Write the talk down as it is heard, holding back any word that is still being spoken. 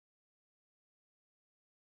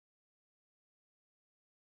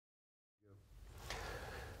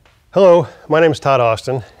Hello, my name is Todd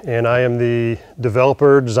Austin, and I am the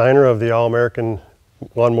developer, designer of the All American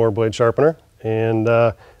Lawnmower Blade Sharpener. And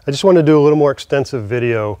I just wanted to do a little more extensive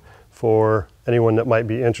video for anyone that might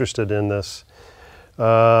be interested in this.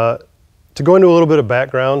 To go into a little bit of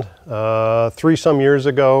background, 3-some years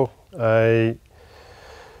ago, I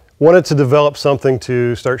wanted to develop something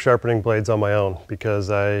to start sharpening blades on my own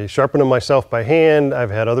because I sharpen them myself by hand.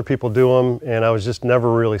 I've had other people do them, and I was just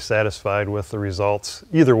never really satisfied with the results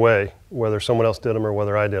either way, whether someone else did them or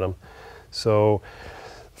whether I did them. So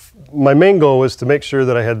my main goal was to make sure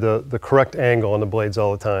that I had the correct angle on the blades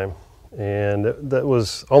all the time, and that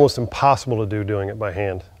was almost impossible to do doing it by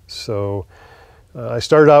hand. So I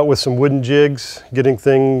started out with some wooden jigs, getting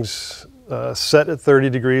things set at 30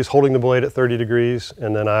 degrees, holding the blade at 30 degrees,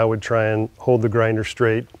 and then I would try and hold the grinder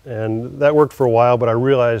straight. And that worked for a while, but I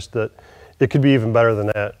realized that it could be even better than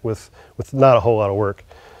that with not a whole lot of work.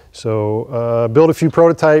 So built a few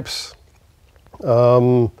prototypes,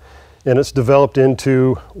 and it's developed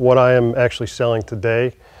into what I am actually selling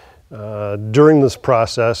today. During this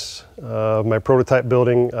process, my prototype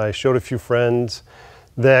building, I showed a few friends.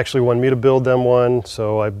 They actually wanted me to build them one,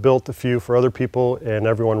 so I built a few for other people, and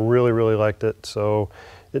everyone really, really liked it. So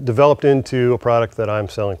it developed into a product that I'm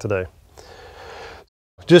selling today.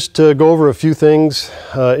 Just to go over a few things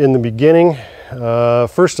in the beginning.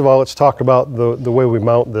 First of all, let's talk about the way we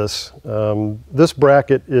mount this. This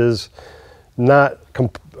bracket is not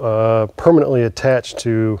permanently attached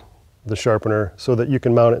to the sharpener so that you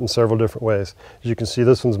can mount it in several different ways. As you can see,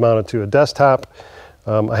 this one's mounted to a desktop.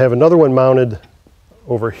 I have another one mounted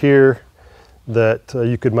over here that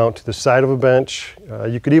you could mount to the side of a bench.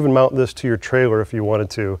 You could even mount this to your trailer if you wanted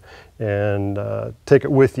to, and take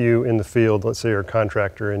it with you in the field. Let's say you're a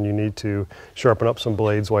contractor and you need to sharpen up some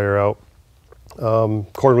blades while you're out.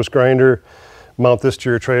 Cordless grinder, mount this to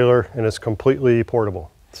your trailer, and it's completely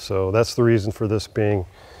portable. So that's the reason for this being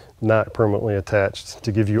not permanently attached,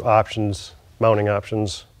 to give you options, mounting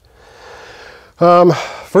options.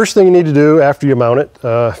 First thing you need to do after you mount it,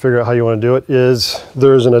 figure out how you want to do it, is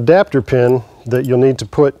there's an adapter pin that you'll need to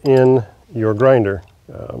put in your grinder.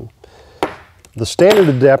 The standard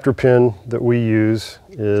adapter pin that we use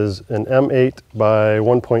is an M8 by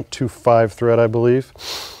 1.25 thread, I believe,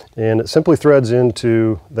 and it simply threads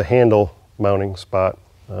into the handle mounting spot.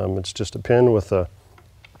 It's just a pin with a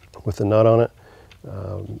nut on it.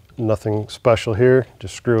 Nothing special here,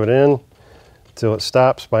 just screw it in until it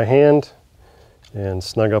stops by hand, and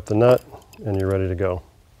snug up the nut, and you're ready to go.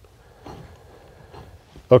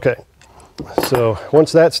 Okay, so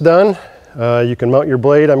once that's done, you can mount your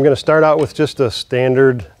blade. I'm going to start out with just a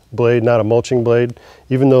standard blade, not a mulching blade.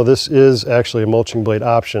 Even though this is actually a mulching blade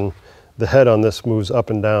option, the head on this moves up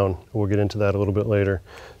and down. We'll get into that a little bit later.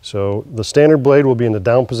 So the standard blade will be in the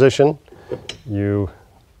down position. You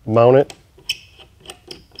mount it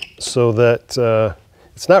so that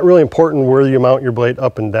it's not really important where you mount your blade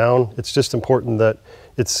up and down. It's just important that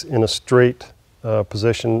it's in a straight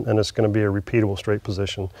position, and it's going to be a repeatable straight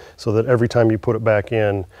position, so that every time you put it back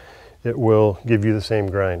in, it will give you the same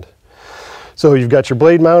grind. So you've got your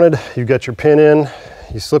blade mounted, you've got your pin in,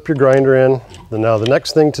 you slip your grinder in. Now the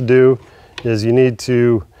next thing to do is you need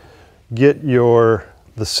to get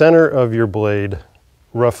the center of your blade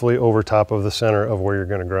roughly over top of the center of where you're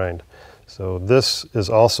going to grind. So this is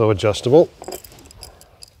also adjustable.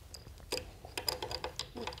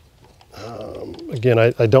 Again,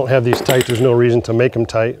 I don't have these tight. There's no reason to make them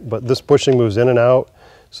tight, but this bushing moves in and out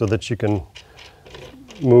so that you can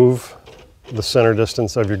move the center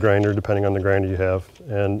distance of your grinder depending on the grinder you have.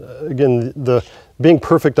 And again, being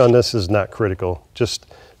perfect on this is not critical, just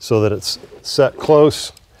so that it's set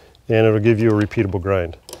close and it'll give you a repeatable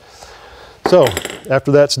grind. So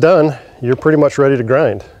after that's done, you're pretty much ready to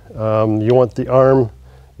grind. You want the arm,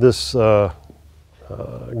 this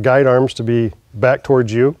guide arms, to be back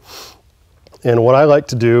towards you. And what I like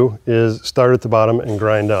to do is start at the bottom and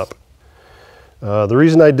grind up. The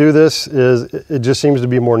reason I do this is it just seems to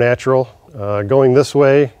be more natural. Going this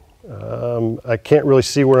way, I can't really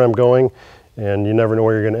see where I'm going, and you never know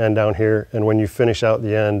where you're going to end down here. And when you finish out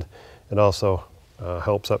the end, it also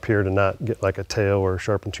helps up here to not get like a tail or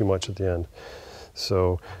sharpen too much at the end.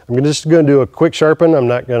 So I'm just going to do a quick sharpen. I'm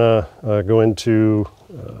not going to go into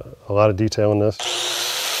a lot of detail in this.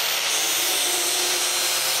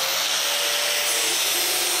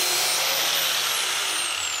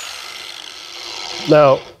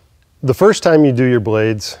 Now, the first time you do your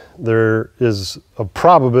blades, there is a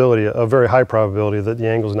probability, a very high probability, that the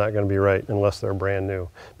angle's not going to be right unless they're brand new,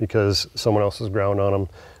 because someone else has ground on them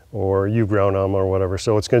or you ground on them or whatever.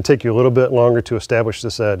 So it's going to take you a little bit longer to establish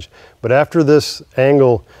this edge. But after this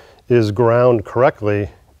angle is ground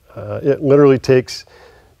correctly, It literally takes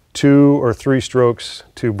 2 or 3 strokes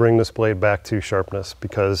to bring this blade back to sharpness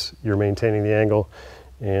because you're maintaining the angle.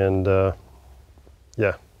 And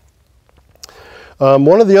yeah.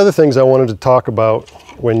 One of the other things I wanted to talk about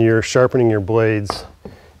when you're sharpening your blades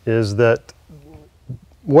is that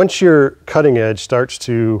once your cutting edge starts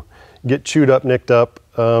to get chewed up, nicked up,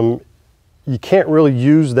 you can't really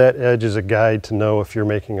use that edge as a guide to know if you're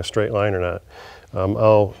making a straight line or not.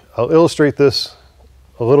 I'll illustrate this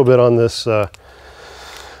a little bit on this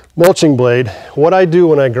mulching blade. What I do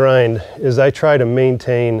when I grind is I try to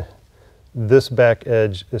maintain this back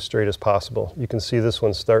edge as straight as possible. You can see this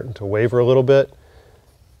one's starting to waver a little bit.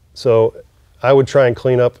 So I would try and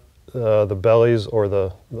clean up the bellies or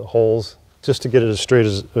the holes just to get it as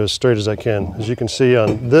straight as I can. As you can see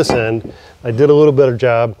on this end, I did a little better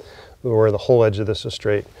job where the whole edge of this is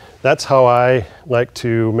straight. That's how I like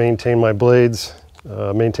to maintain my blades,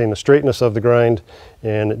 maintain the straightness of the grind,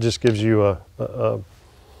 and it just gives you a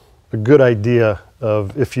good idea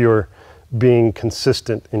of if you're being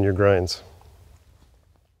consistent in your grinds.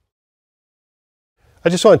 I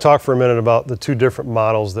just want to talk for a minute about the 2 different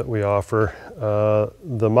models that we offer.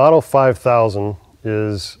 The Model 5000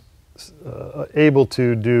 is able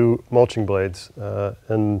to do mulching blades,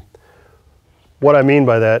 and what I mean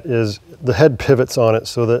by that is the head pivots on it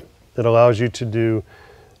so that it allows you to do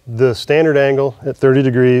the standard angle at 30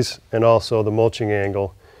 degrees and also the mulching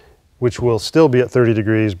angle, which will still be at 30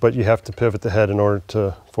 degrees, but you have to pivot the head in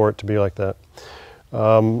order for it to be like that.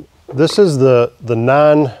 This is the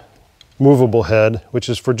non-movable head, which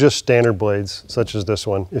is for just standard blades, such as this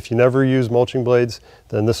one. If you never use mulching blades,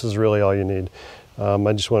 then this is really all you need.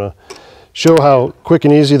 I just want to show how quick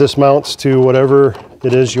and easy this mounts to whatever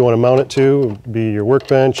it is you want to mount it to. It could be your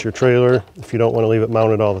workbench, your trailer, if you don't want to leave it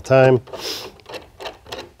mounted all the time.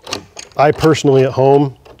 I personally at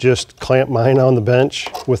home just clamp mine on the bench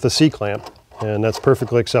with a C-clamp, and that's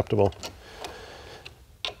perfectly acceptable.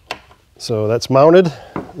 So that's mounted,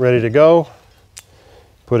 ready to go.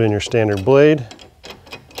 Put in your standard blade.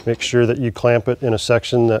 Make sure that you clamp it in a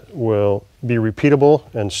section that will be repeatable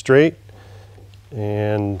and straight.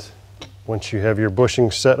 And once you have your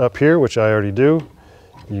bushing set up here, which I already do,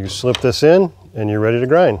 you slip this in and you're ready to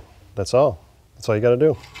grind. That's all. That's all you got to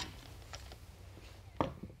do.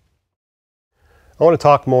 I want to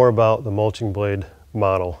talk more about the mulching blade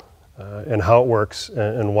model and how it works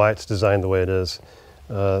and why it's designed the way it is.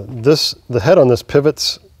 The head on this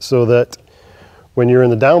pivots so that when you're in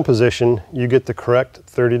the down position, you get the correct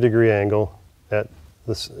 30-degree angle at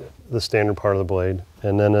the standard part of the blade.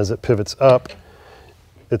 And then as it pivots up,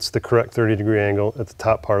 it's the correct 30-degree angle at the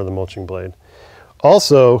top part of the mulching blade.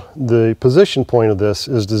 Also, the position point of this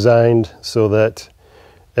is designed so that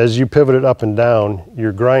as you pivot it up and down,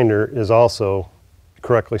 your grinder is also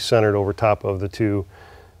correctly centered over top of the 2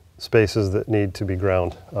 spaces that need to be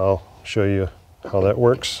ground. I'll show you how that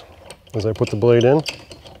works as I put the blade in.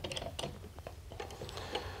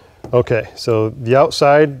 Okay, so the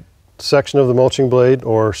outside section of the mulching blade,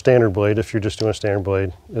 or standard blade if you're just doing a standard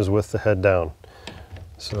blade, is with the head down.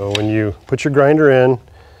 So when you put your grinder in,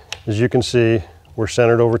 as you can see, we're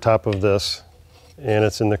centered over top of this and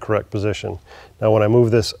it's in the correct position. Now when I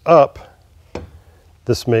move this up,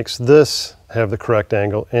 this makes this have the correct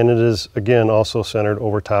angle, and it is again also centered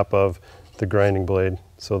over top of the grinding blade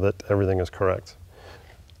so that everything is correct.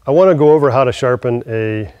 I want to go over how to sharpen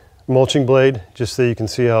a mulching blade just so you can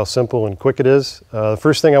see how simple and quick it is. The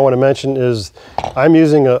first thing I want to mention is I'm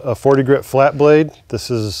using a 40 grit flat blade.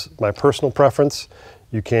 This is my personal preference.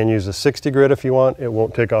 You can use a 60 grit if you want. It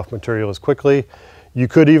won't take off material as quickly. You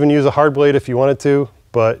could even use a hard blade if you wanted to,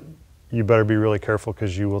 but you better be really careful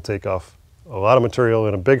because you will take off a lot of material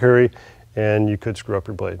in a big hurry and you could screw up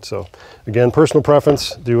your blade. So again, personal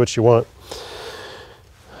preference, do what you want.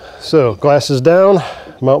 So glasses down,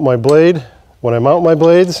 mount my blade. When I mount my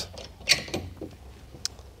blades,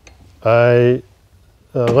 I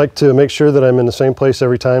like to make sure that I'm in the same place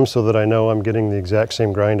every time so that I know I'm getting the exact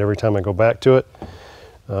same grind every time I go back to it.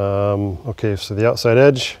 Okay, so the outside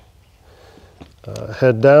edge,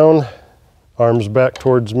 head down, arms back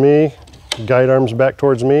towards me, guide arms back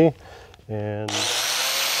towards me, and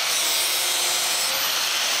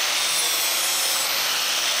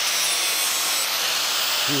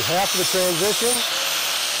do half of the transition,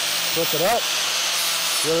 flip it up,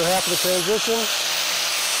 the other half of the transition,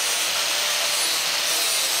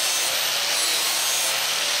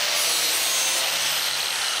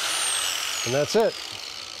 and that's it.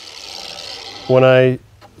 When I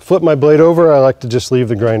flip my blade over, I like to just leave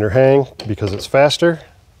the grinder hang because it's faster.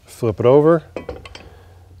 Flip it over.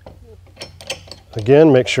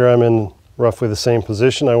 Again, make sure I'm in roughly the same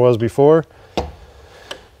position I was before.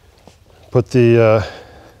 Put the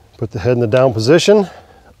head in the down position,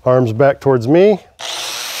 arms back towards me.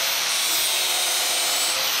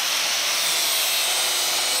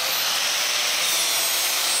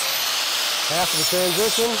 Half of the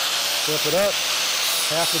transition, flip it up,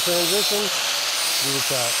 half the transition, do the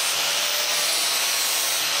top.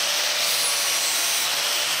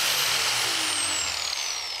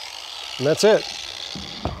 And that's it.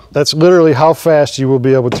 That's literally how fast you will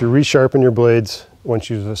be able to resharpen your blades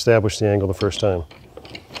once you've established the angle the first time.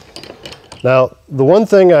 Now, the one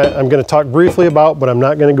thing I'm going to talk briefly about, but I'm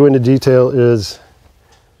not going to go into detail, is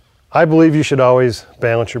I believe you should always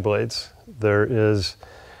balance your blades. There is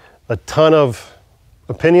a ton of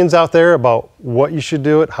opinions out there about what you should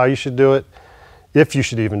do it, how you should do it, if you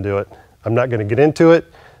should even do it. I'm not going to get into it.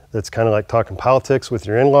 That's kind of like talking politics with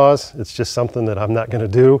your in-laws. It's just something that I'm not going to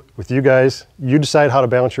do with you guys. You decide how to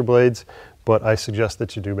balance your blades, but I suggest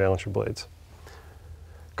that you do balance your blades.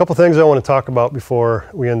 A couple things I want to talk about before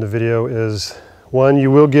we end the video is, one,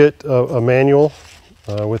 you will get a manual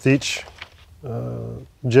with each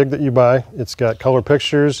jig that you buy. It's got color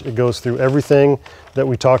pictures. It goes through everything that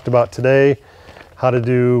we talked about today, how to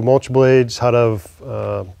do mulch blades, how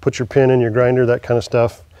to put your pin in your grinder, that kind of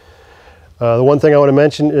stuff. The one thing I want to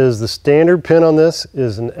mention is the standard pin on this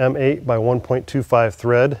is an M8 by 1.25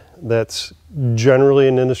 thread. That's generally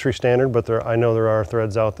an industry standard, but I know there are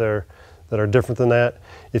threads out there that are different than that.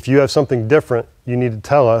 If you have something different, you need to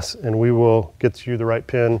tell us and we will get you the right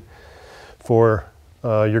pin for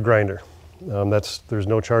your grinder. There's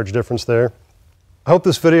no charge difference there. I hope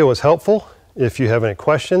this video was helpful. If you have any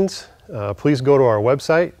questions, please go to our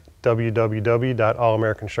website,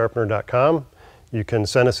 www.allamericansharpener.com. You can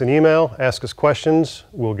send us an email, ask us questions,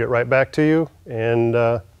 we'll get right back to you, and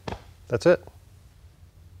that's it.